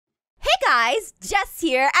guys, Jess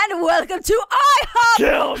here, and welcome to IHOP!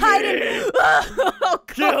 Kill me! Oh,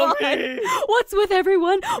 Kill God. me! What's with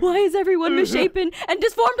everyone? Why is everyone misshapen and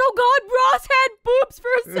disformed? Oh God, Ross had boobs for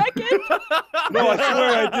a second! No, I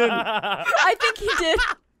swear I didn't. I think he did.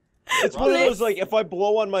 It's one of those, like, if I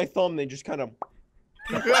blow on my thumb, they just kind of...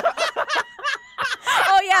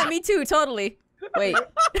 Oh yeah, me too, totally. Wait.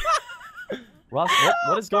 Ross,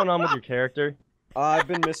 what is going on with your character? I've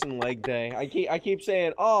been missing leg day. I keep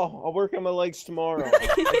saying, oh, I'll work on my legs tomorrow.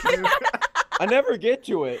 I never get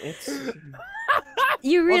to it. It's...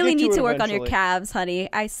 You really need to work on eventually. your calves, honey.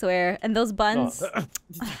 I swear. And those buns.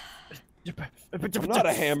 I'm not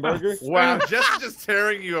a hamburger. Wow, Jess is just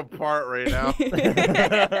tearing you apart right now.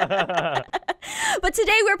 But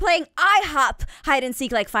today we're playing IHOP, hide and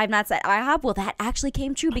seek like Five Nights at IHOP. Well, that actually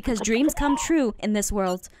came true because dreams come true in this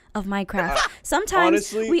world of Minecraft.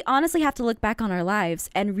 Sometimes we honestly have to look back on our lives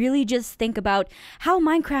and really just think about how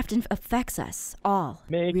Minecraft affects us all.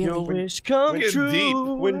 Make really. your wish come Get true. deep.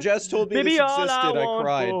 When Jess told me Baby, this all existed, I want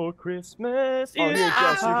cried. for Christmas Oh, is here,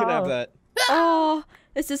 Jess, you can have that. Oh,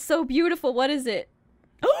 this is so beautiful. What is it?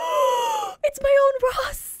 Oh, it's my own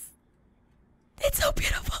Ross. It's so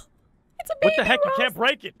beautiful. It's a baby What the heck? Ross. You can't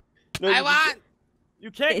break it. No, I want!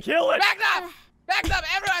 You can't kill it. Back up! Back up!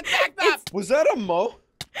 Everyone, back up! Was that a mo?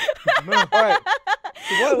 Alright.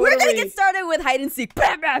 So We're gonna get started with hide and seek.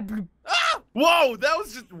 Ah! Whoa, that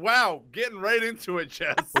was just, wow, getting right into it,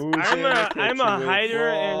 Jess. I'm a hider,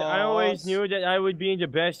 and I always knew that I would be the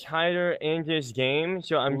best hider in this game.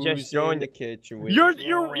 So I'm just throwing the kitchen with Your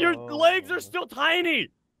legs are still tiny.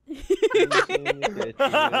 Who's in the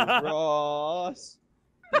kitchen, Ross?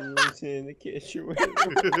 Who's in the kitchen with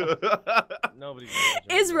Nobody's.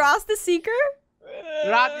 Is Ross the seeker?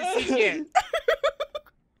 Not the secret.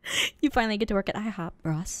 You finally get to work at IHOP,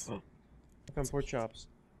 Ross. on pork chops.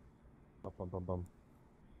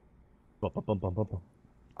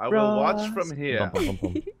 I will watch from here.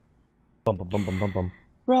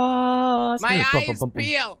 Ross. My eyes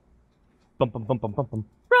peel.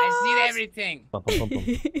 I see everything.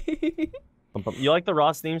 You like the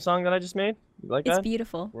Ross theme song that I just made? You like It's that?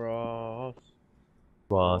 beautiful. Ross.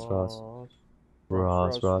 Ross.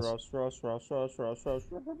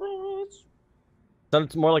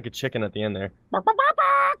 Sounds more like a chicken at the end there.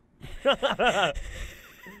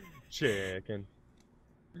 Chicken.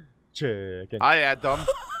 Hi, Adam.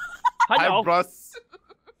 Hi, Hi, Russ.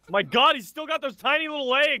 My God, he's still got those tiny little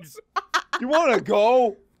legs. You wanna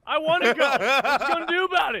go? I want to go. What you gonna do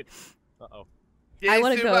about it? Uh-oh. Yeah,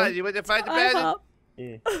 wanna too go. bad. You want to fight the bed? IHOP.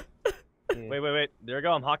 Yeah. Wait. There we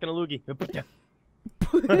go. I'm hawking a loogie.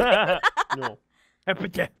 No.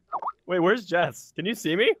 Wait, where's Jess? Can you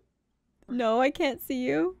see me? No, I can't see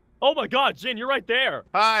you. Oh my God, Jin, you're right there.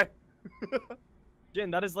 Hi.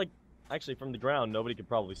 Jin, that is like, actually from the ground, nobody could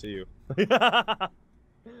probably see you.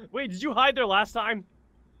 Wait, did you hide there last time?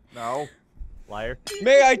 No. Liar.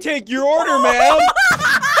 May I take your order, ma'am?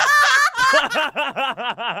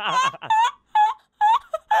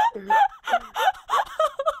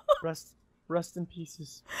 Rest in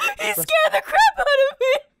pieces. He scared the crap out of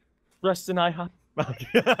me. Rest in IHOP. What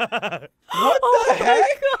Oh the my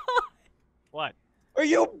heck? God. What? Are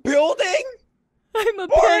you building? I'm a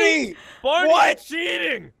Barney! Barney, What? you're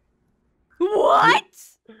cheating! What?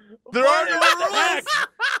 There are Barney, no what the rules. heck?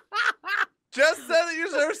 Just said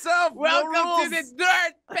it herself. Welcome no to the rules.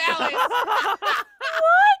 dirt palace.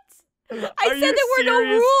 What? I Are said you there were no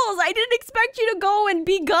serious? rules. I didn't expect you to go and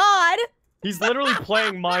be God. He's literally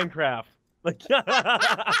playing Minecraft. Like,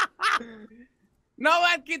 No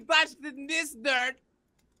one can touch this dirt.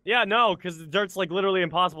 yeah, no, because the dirt's like literally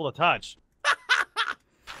impossible to touch.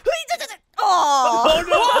 Oh. Oh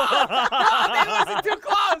no! That wasn't too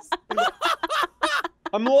close.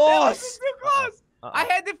 I'm That lost. wasn't too close. I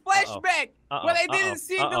had the flashback when I didn't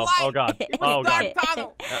see the light. Oh God! It Oh was dark God!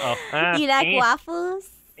 tunnel. Uh-oh. Do you like waffles?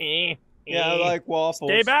 Yeah, I like waffles.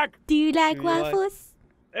 Stay back! Do you like Do you like- waffles?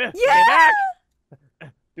 Stay Yeah. back!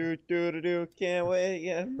 Do, can't wait,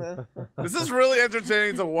 yeah. This is really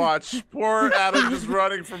entertaining to watch. Poor Adam just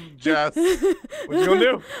running from Jess. What you gonna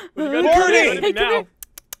do? What you gonna Barney! do Hey, come now? here.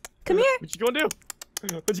 Come here. What you gonna do?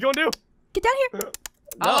 What you gonna do? Get down here.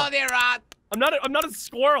 Hello there, Rod. I'm not a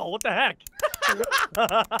squirrel. What the heck?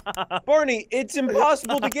 Barney, it's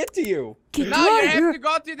impossible to get to you. Get No, down you have here. to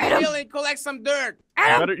go to the hill and collect some dirt.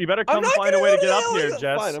 You better I'm come not find a gonna way to go get to up the here, hill.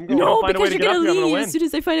 Jess. Fine, I'm You going. don't No, find a way because to you're get up gonna here, I'm leave gonna as soon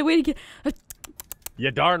as I find a way to get.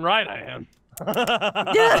 You're darn right I am.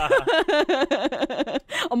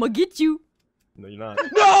 I'm gonna get you. No, you're not.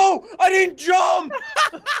 No! I didn't jump!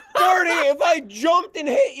 Barney, if I jumped and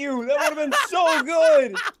hit you, that would have been so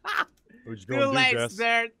good! What you Two gonna do, legs, Jess?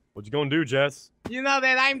 dirt. What you gonna do, Jess? You know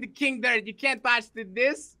that I'm the king dirt. You can't touch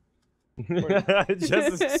this.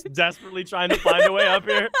 Jess is desperately trying to find a way up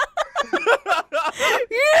here. Get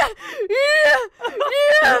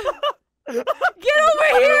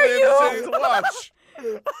over here, you! Watch.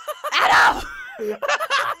 Adam!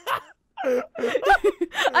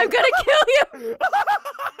 I'm gonna kill you!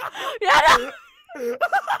 Adam!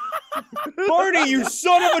 Barney, you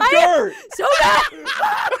son of a dirt! So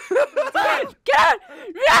bad! Get out!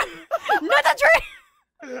 Not the tree!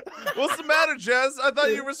 What's the matter, Jess? I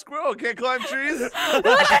thought you were a squirrel. Can't climb trees?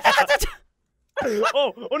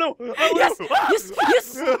 Oh no! Yes!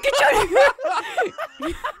 Get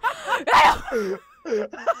out!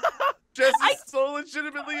 Jess is so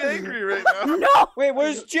legitimately angry right now. No! Wait,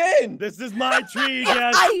 where's Jen? This is my tree,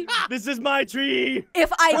 Jess. This is my tree.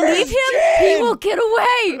 If I Where's leave him, Jen? he will get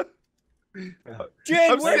away.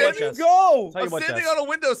 Jen, where did you go? I'm standing on a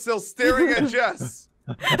windowsill staring at Jess.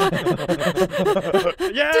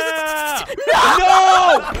 Yeah!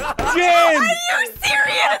 No! Jen! Are you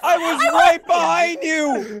serious? I was right behind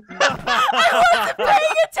you! I wasn't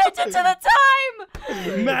paying attention to the time!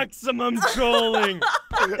 Maximum trolling.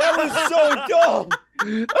 That was so dumb!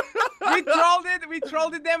 We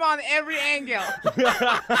trolled them on every angle.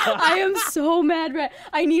 I am so mad right.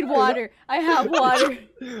 I need water. I have water.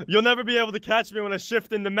 You'll never be able to catch me when I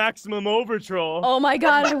shift into maximum overtroll. Oh my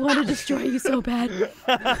god, I want to destroy you so bad.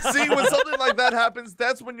 See, when something like that happens,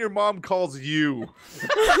 that's when your mom calls you.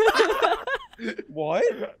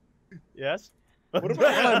 What? Yes? What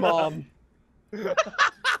about my mom?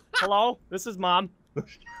 Hello? This is Mom.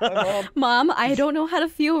 Hi, Mom. Mom, I don't know how to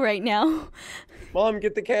feel right now. Mom,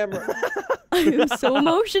 get the camera. I am so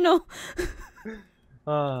emotional.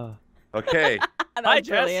 Okay. Hi,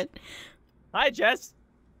 Jess. Hi, Jess.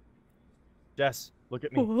 Jess, look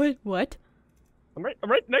at me. What? I'm right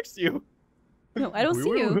next to you. No, I don't see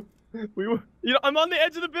you. You know, I'm on the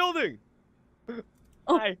edge of the building.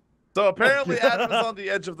 Oh. Hi. So apparently Adam is on the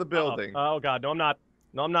edge of the building. Oh God, no, I'm not.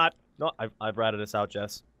 No, I'm not. No, I've ratted this out,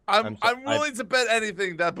 Jess. I'm willing to bet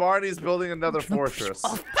anything that Barney's building another fortress.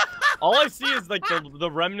 All I see is like the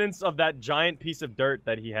remnants of that giant piece of dirt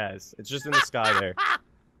that he has. It's just in the sky there.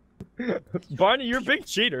 Barney, you're a big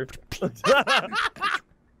cheater. True.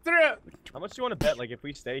 How much do you want to bet? Like, if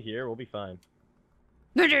we stay here, we'll be fine.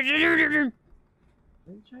 Yeah,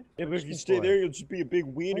 but if you stay there, you'll just be a big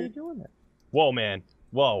wiener. Why are you doing that? Whoa, man.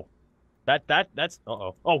 Whoa. That's.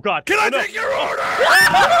 Uh-oh. Oh, God. Can I take your order?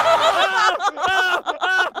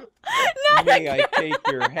 May I take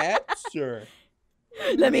your hat, sir?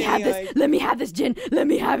 Let me have this. Let me have this, Jen. Let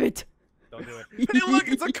me have it. Don't do it. Hey, look,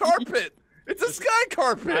 it's a carpet. It's a sky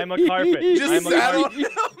carpet. I'm a carpet. Just I'm a sat carpet.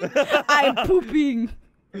 on him. I'm pooping.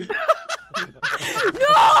 No!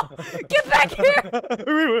 Get back here!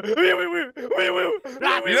 You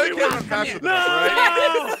know you can't unpack with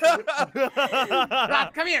us, right?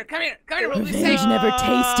 Rob, come here. We'll be Revenge safe. never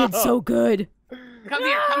tasted so good. Come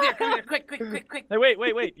here. Quick. Hey,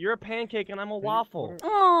 wait. You're a pancake and I'm a waffle.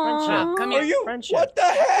 Aww. Come Are here. you? Friendship. What the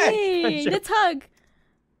heck? Hey, Friendship. let's hug.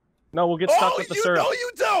 No, we'll get stuck with the syrup. No,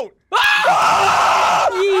 you don't.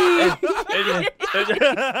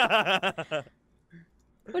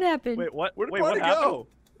 What happened? Wait, what? Where did Wait, Barney what happened? go?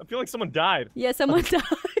 I feel like someone died. Yeah, someone died.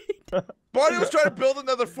 Barney was trying to build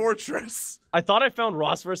another fortress. I thought I found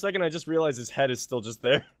Ross for a second. I just realized his head is still just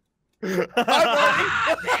there.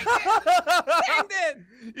 Hi, Barney.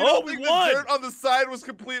 You don't we think won. the dirt on the side was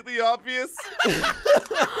completely obvious?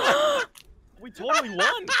 We totally won.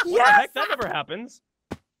 What the Yes. heck? That never happens.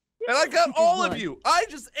 And I got all of you. I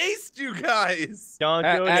just aced you guys. Don't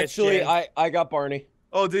do it, Actually, Jen. I got Barney.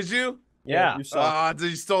 Oh, did you? Yeah. You suck.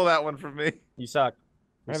 You stole that one from me. You suck.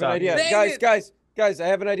 I have an idea. Dang Guys, I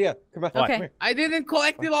have an idea. Come on. What? Okay. Come here. I didn't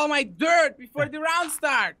collect all my dirt before the round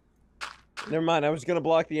start. Never mind. I was gonna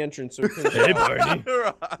block the entrance. So Hey, Barney.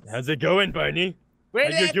 How's it going, Barney?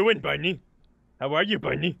 Where How you did? doing, Barney? How are you,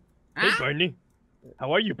 Barney? Hey, Huh? Barney.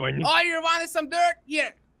 How are you, Barney? Oh, you wanted some dirt?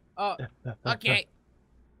 Here. Oh, okay.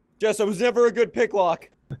 Jess, I was never a good pick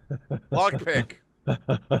lock. Lockpick.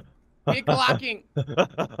 Big locking.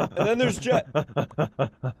 And then there's Jet.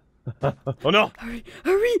 Oh, no. Hurry!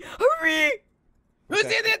 Who's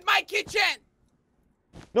in it? My kitchen.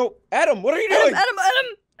 No, Adam, what are you doing?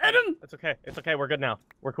 Adam! It's okay. It's okay. We're good now.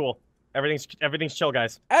 We're cool. Everything's chill,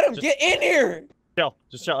 guys. Adam, Just- get in here! Chill.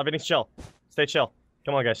 Just chill. Everything's chill. Stay chill.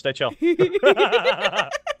 Come on, guys. Stay chill. Hey,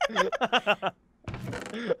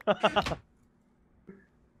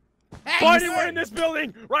 Barney, sir. we're in this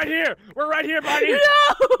building. Right here. We're right here, Barney. No!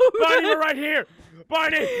 Barney, we're right here.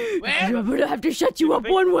 Barney! I'm gonna have to shut you up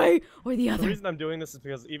one way or the The other. reason I'm doing this is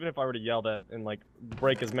because even if I were to yell that and like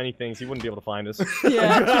break as many things, he wouldn't be able to find us.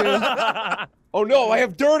 Yeah, Oh no, I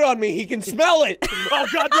have dirt on me. He can smell it. Oh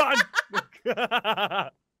God, run!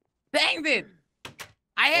 Dang it!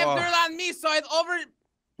 I have dirt on me, so I'd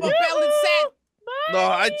propelled and sand. No,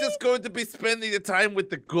 I'm just going to be spending the time with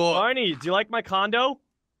the goat. Barney, do you like my condo?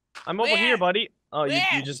 I'm over here, buddy. Oh,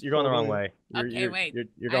 you're going the wrong way. Wait.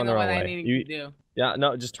 You're going the wrong way. I needed to do. Yeah,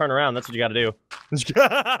 no, just turn around. That's what you got to do.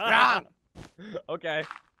 Wrong. Okay.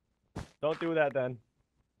 Don't do that then.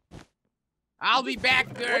 I'll be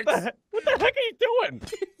back, dirt. What the heck are you doing?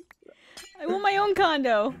 I want my own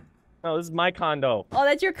condo. No, this is my condo. Oh,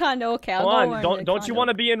 that's your condo. Okay, I'll Come go on, over don't you want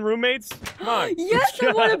to be in roommates? Come on. Yes,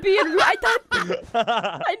 I want to be in.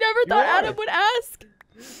 I never thought Adam would ask.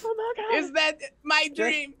 Oh my God. Is that my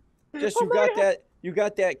dream? Just you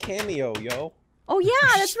got that cameo, yo. Oh yeah,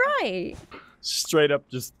 that's right. Straight up,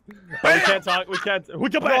 just. Oh, we can't talk. We can't.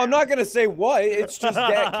 No, I'm not gonna say what. It's just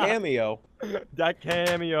that cameo. That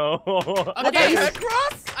cameo. Okay,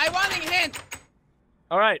 Cross. I want a hint.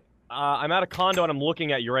 All right. I'm at a condo and I'm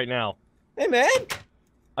looking at you right now. Hey man,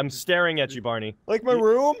 I'm staring at you, Barney. like my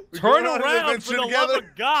room. Turn around for the love of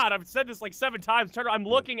God! I've said this like 7 times. Turn. I'm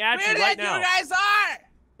looking at you right now. Where you guys are?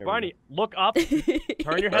 Barney, look up.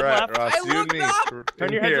 Turn your head left. Ross, I looked up.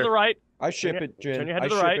 Turn your head to the right. I ship it, Jen. Turn your head I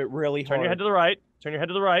to the ship right. it really Turn hard. your head to the right. Turn your head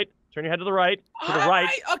to the right. Turn your head to the right. To the All right.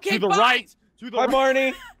 right, okay, to the fine. right. To the Hi, right.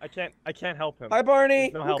 Barney. I can't help him. Hi,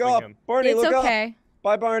 Barney. There's no Look helping up. him. Barney, It's look okay. up.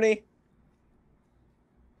 Bye, Barney.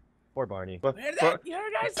 Poor Barney. Where you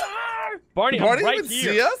guys are? Barney, I'm Barney right even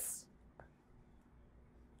here. see us?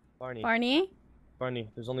 Barney, Barney.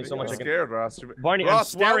 there's only so much I I'm can. scared, Ross. Barney,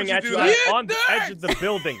 Ross, I'm why staring would you at do you. that? I'm on the edge of the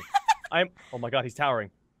building. Oh my God, he's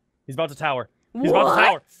towering. He's about to tower. He's about to What?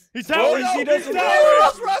 tower. He's towering. no, He's doesn't towering.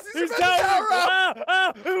 Ross, Ross, He's about to tower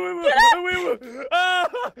up.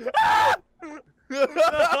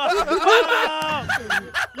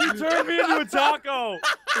 You turned me into a taco.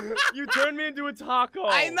 You turned me into a taco.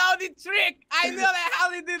 I know the trick. I know how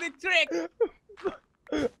to do the trick.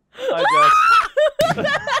 I guess.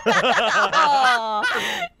 Aw,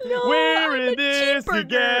 no, We're I'm in a this cheeseburger.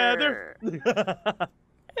 together. I'm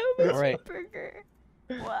a All right. cheeseburger.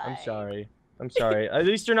 Why? I'm sorry. I'm sorry. At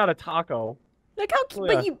least you're not a taco. Look how,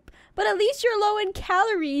 Yeah. but at least you're low in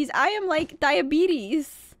calories. I am like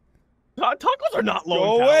diabetes. Tacos are not low Go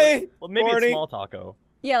in calories. away, Well, maybe Barney. a small taco,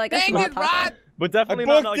 Yeah, like a Dang small it, taco. Rod. but definitely I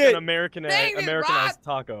not booked like an it. Americanized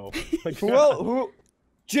taco. Like, Who?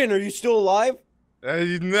 Jen, are you still alive?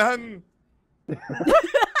 None.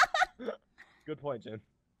 Good point, Jen.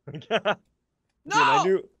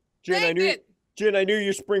 No. Jen, it. I knew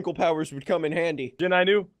your sprinkle powers would come in handy. Jen, I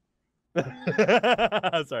knew.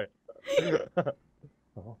 Sorry.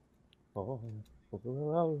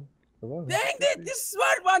 Dang it! This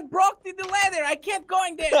smart one broke the ladder. I can't go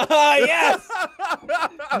in there. Yes!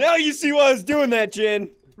 Now you see why I was doing that, Jen.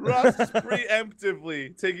 Ross is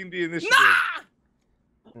preemptively taking the initiative.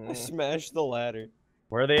 I smashed the ladder.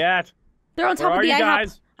 Where are they at? They're on Where top are of the you IHOP.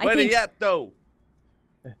 guys? I Where think. they at, though?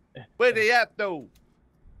 Where they at, though?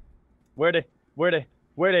 Where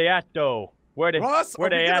they at though? Where Ross, are we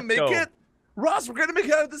they gonna at make though? it? Ross, we're gonna make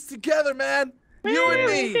it out of this together, man. You and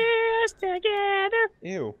me. This together.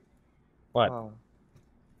 Ew. What? Oh.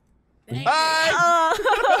 Dang Hi.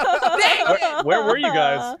 Dang it. Where were you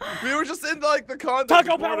guys? We were just in like the condo.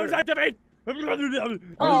 Taco powers activate. I was on the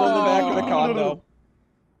back of the condo.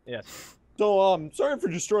 Yes. So, sorry for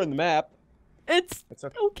destroying the map. It's It's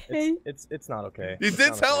okay. okay. It's not okay. You It's did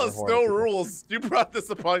not tell okay. us We're no horrible people. rules. You brought this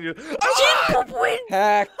upon you.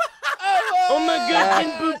 Hack. Oh my God,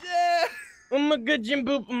 Jim Boop. Yeah. Oh my God, Jim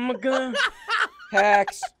Boop. Oh my God.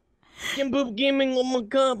 Hacks. Jim Boop Gaming. Oh my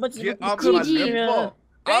God. Get off my nipple.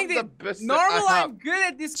 I'm Dang the it. best. Normal, I'm good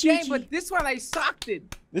at this game, GG. but this one I sucked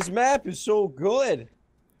it. This map is so good.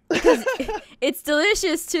 It's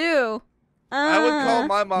delicious too. I would call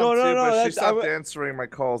my mom No, no, too, no, but she that's- I stopped would- answering my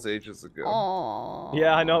calls ages ago. Aww.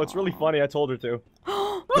 Yeah, I know. It's really funny. I told her to.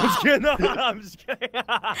 I'm just kidding. No, I'm just kidding.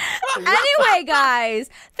 Anyway, guys,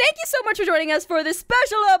 thank you so much for joining us for this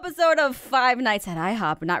special episode of Five Nights at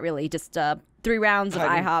IHOP. Not really, just 3 rounds of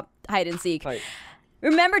IHOP hide and seek. Hi.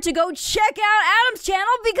 Remember to go check out Adam's channel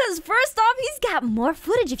because first off, he's got more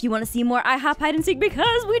footage if you want to see more IHOP hide and seek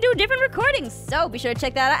because we do different recordings. So be sure to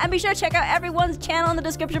check that out and be sure to check out everyone's channel in the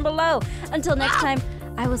description below. Until next time,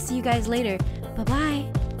 I will see you guys later. Bye-bye.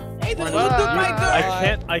 Hey, who took my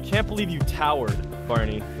I girl? can't believe you towered,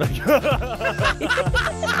 Barney.